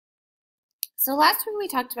So last week we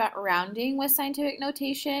talked about rounding with scientific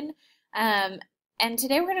notation, um, and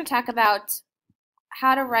today we're going to talk about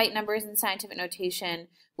how to write numbers in scientific notation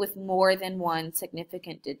with more than one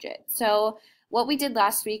significant digit. So what we did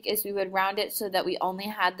last week is we would round it so that we only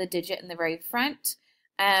had the digit in the very front.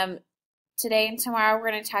 Um, Today and tomorrow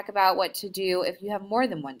we're going to talk about what to do if you have more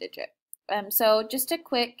than one digit. So just a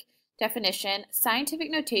quick definition,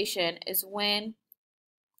 scientific notation is when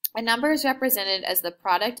a number is represented as the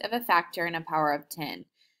product of a factor and a power of 10.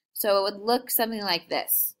 So it would look something like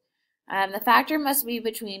this. The factor must be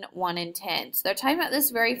between 1 and 10. So they're talking about this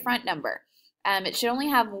very front number. It should only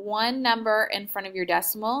have one number in front of your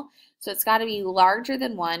decimal, so it's got to be larger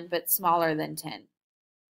than 1 but smaller than 10.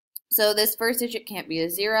 So this first digit can't be a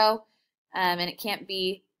 0, and it can't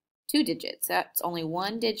be 2 digits. That's only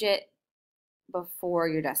one digit before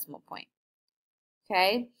your decimal point.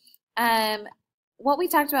 Okay? What we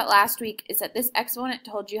talked about last week is that this exponent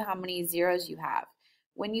told you how many zeros you have.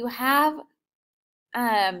 When you have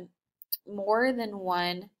more than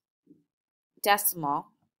one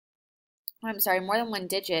more than one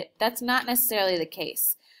digit, that's not necessarily the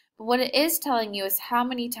case. But what it is telling you is how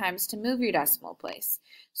many times to move your decimal place.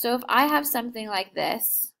 So if I have something like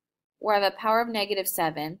this, where I have a power of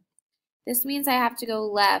 -7, this means I have to go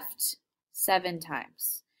left 7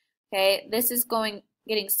 times. Okay, this is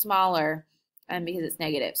getting smaller because it's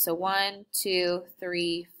negative. So 1, 2,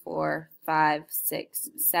 3, 4, 5, 6,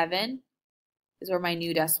 7 is where my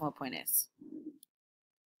new decimal point is.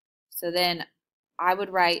 So then I would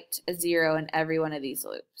write a 0 in every one of these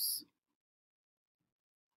loops.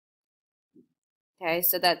 Okay,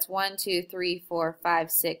 so that's 1, 2, 3, 4, 5,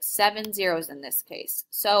 6, 7 zeros in this case.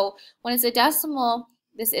 So when it's a decimal,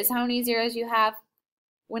 this is how many zeros you have.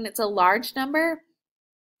 When it's a large number,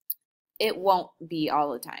 it won't be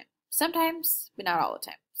all the time. Sometimes, but not all the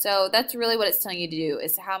time. So that's really what it's telling you to do,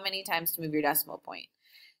 is how many times to move your decimal point.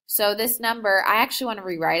 So this number, I actually want to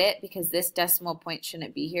rewrite it because this decimal point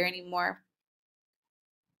shouldn't be here anymore.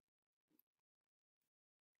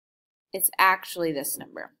 It's actually this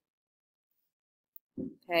number.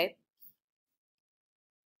 Okay.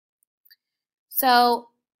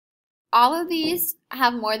 So all of these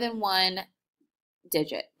have more than one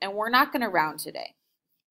digit, and we're not going to round today.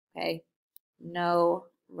 Okay. No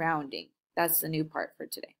rounding. That's the new part for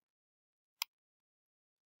today.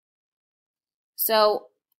 So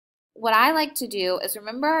what I like to do is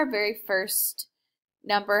remember our very first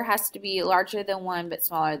number has to be larger than 1 but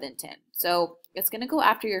smaller than 10. So it's going to go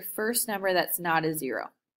after your first number that's not a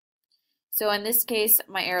 0. So in this case,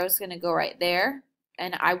 my arrow is going to go right there,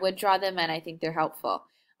 and I would draw them, and I think they're helpful.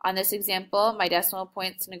 On this example, my decimal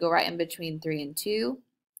point is going to go right in between 3 and 2.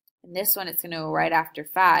 And this one, it's going to go right after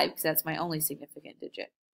 5 because that's my only significant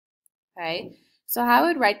digit. Okay, so how I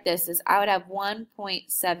would write this is I would have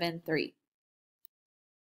 1.73.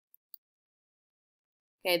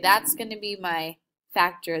 Okay, that's going to be my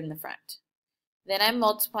factor in the front. Then I'm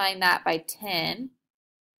multiplying that by 10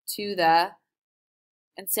 to the,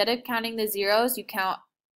 instead of counting the zeros, you count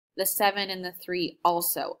the 7 and the 3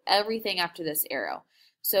 also, everything after this arrow.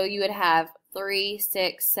 So you would have 3,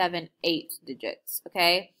 6, 7, 8 digits,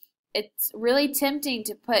 okay? It's really tempting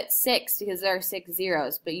to put 6 because there are 6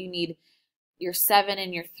 zeros, but you need your 7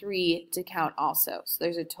 and your 3 to count also. So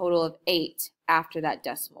there's a total of 8 after that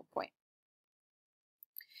decimal point.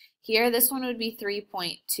 Here, this one would be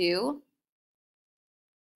 3.2.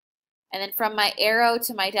 And then from my arrow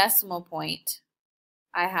to my decimal point,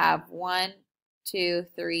 I have 1, 2,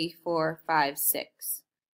 3, 4, 5, 6.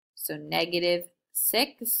 So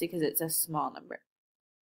 -6 because it's a small number.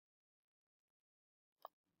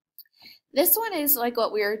 This one is like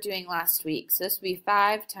what we were doing last week. So this would be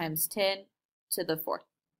 5 times 10 to the 4th.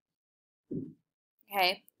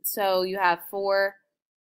 Okay, so you have 4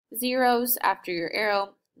 zeros after your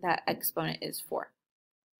arrow. That exponent is 4.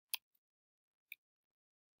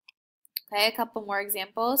 Okay, a couple more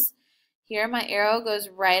examples. Here my arrow goes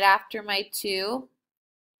right after my 2,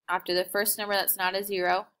 after the first number that's not a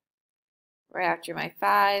 0, right after my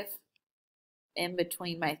 5, in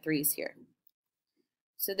between my 3's here.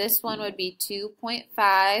 So this one would be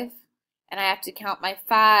 2.5, and I have to count my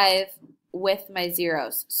 5 with my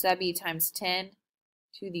zeros. So that'd be times 10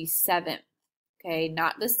 to the 7th. Okay,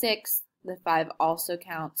 not the 6th. The 5 also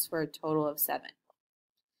counts for a total of 7.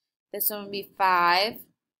 This one would be 5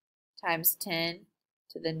 times 10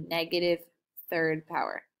 to the -3rd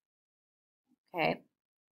power. Okay,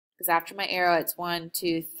 because after my arrow, it's 1,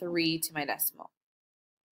 2, 3 to my decimal.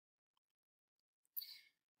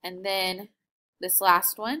 And then this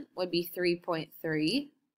last one would be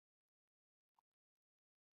 3.3.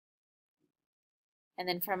 And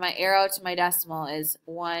then from my arrow to my decimal is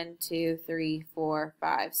 1, 2, 3, 4,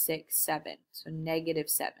 5, 6, 7. So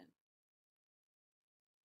 -7.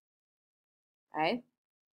 Okay?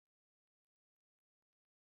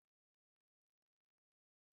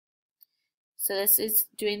 So this is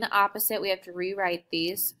doing the opposite. We have to rewrite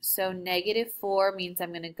these. So -4 means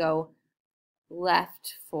I'm going to go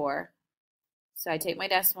left 4. So I take my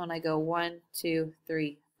decimal and I go 1, 2,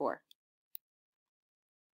 3, 4.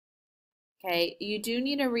 Okay, you do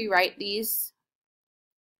need to rewrite these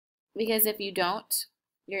because if you don't,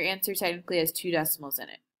 your answer technically has 2 decimals in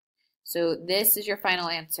it. So this is your final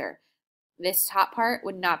answer. This top part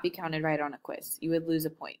would not be counted right on a quiz. You would lose a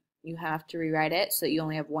point. You have to rewrite it so that you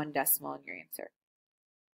only have 1 decimal in your answer.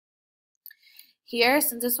 Here,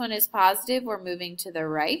 since this one is positive, we're moving to the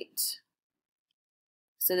right.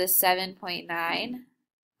 So this 7.9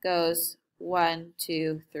 goes 1,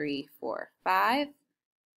 2, 3, 4, 5.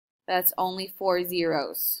 That's only 4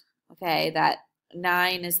 zeros. Okay, that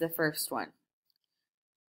 9 is the first one.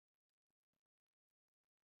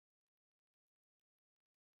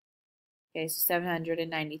 Okay, so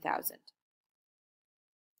 790,000.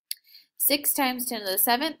 6 times 10 to the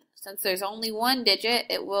 7th, since there's only 1 digit,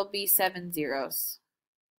 it will be 7 zeros.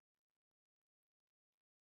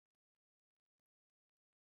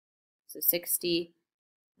 So 60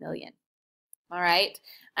 million. All right.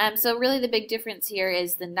 So really the big difference here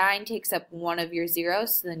is the 9 takes up 1 of your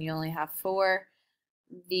zeros, so then you only have 4.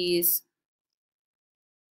 This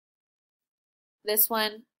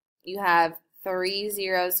one, you have 3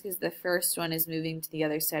 zeros because the first one is moving to the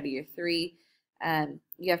other side of your 3.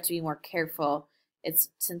 You have to be more careful.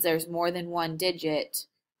 Since there's more than 1 digit,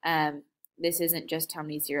 this isn't just how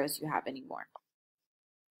many zeros you have anymore.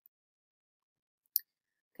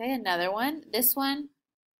 Okay, another one. This one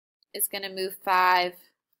is going to move 5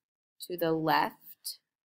 to the left.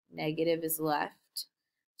 Negative is left.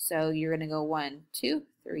 So you're going to go 1, 2,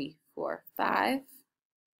 3, 4, 5.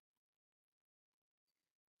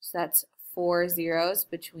 So that's 4 zeros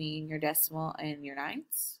between your decimal and your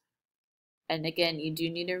nines. And again, you do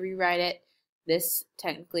need to rewrite it. This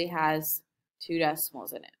technically has 2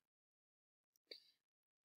 decimals in it.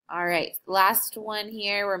 All right, last one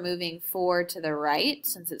here, we're moving 4 to the right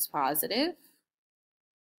since it's positive.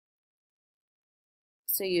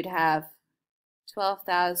 So you'd have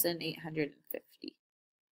 12,850.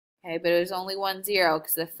 Okay, but it was only 1 0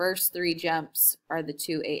 because the first 3 jumps are the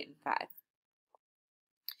 2, 8, and 5.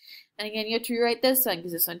 And again, you have to rewrite this one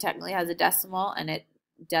because this one technically has a decimal and it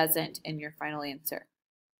doesn't in your final answer.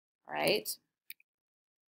 All right.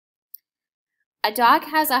 A dog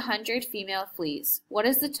has 100 female fleas. What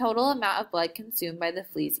is the total amount of blood consumed by the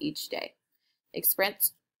fleas each day?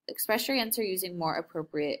 Express your answer using more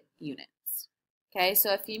appropriate units. Okay,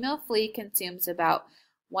 so a female flea consumes about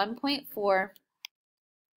 1.4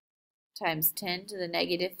 times 10 to the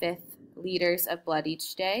 -5th liters of blood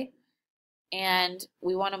each day. And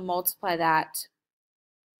we want to multiply that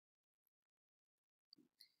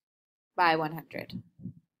by 100.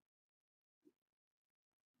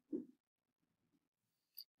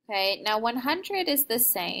 Okay, now 100 is the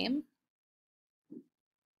same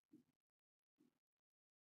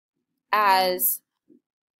as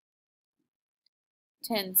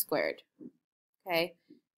 10 squared. Okay,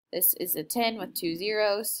 this is a 10 with 2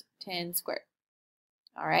 zeros, 10 squared.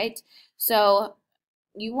 All right, so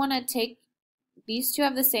you want to take these two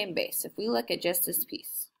have the same base. If we look at just this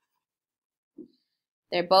piece,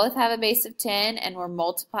 they both have a base of 10 and we're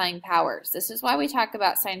multiplying powers. This is why we talk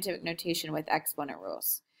about scientific notation with exponent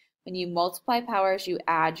rules. When you multiply powers, you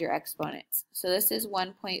add your exponents. So this is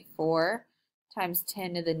 1.4 times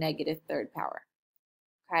 10 to the -3rd power.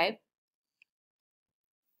 Okay?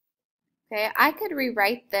 Okay, I could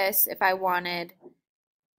rewrite this if I wanted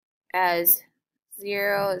as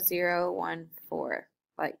 0.014,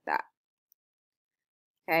 like that.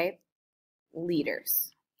 Okay?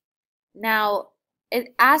 Liters. Now,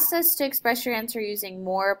 it asks us to express your answer using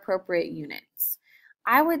more appropriate units.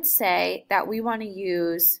 I would say that we want to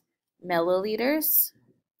use milliliters.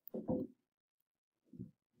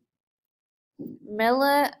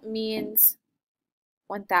 Milli means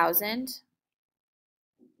 1,000.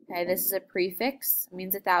 Okay, this is a prefix, it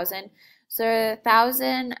means 1,000. So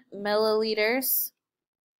 1,000 milliliters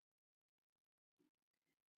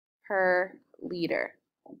per liter.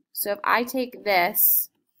 So if I take this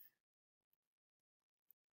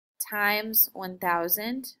times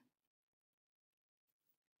 1,000,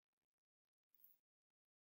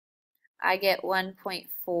 I get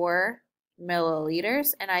 1.4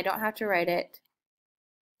 milliliters, and I don't have to write it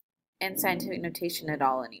in scientific notation at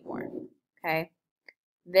all anymore. Okay,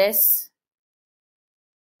 this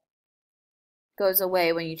goes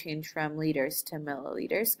away when you change from liters to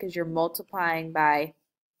milliliters because you're multiplying by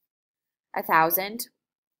 1,000,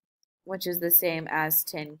 which is the same as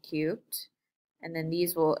 10 cubed. And then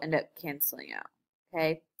these will end up canceling out.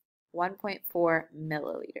 Okay, 1.4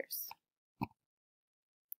 milliliters.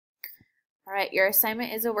 All right, your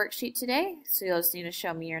assignment is a worksheet today, so you'll just need to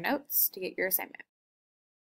show me your notes to get your assignment.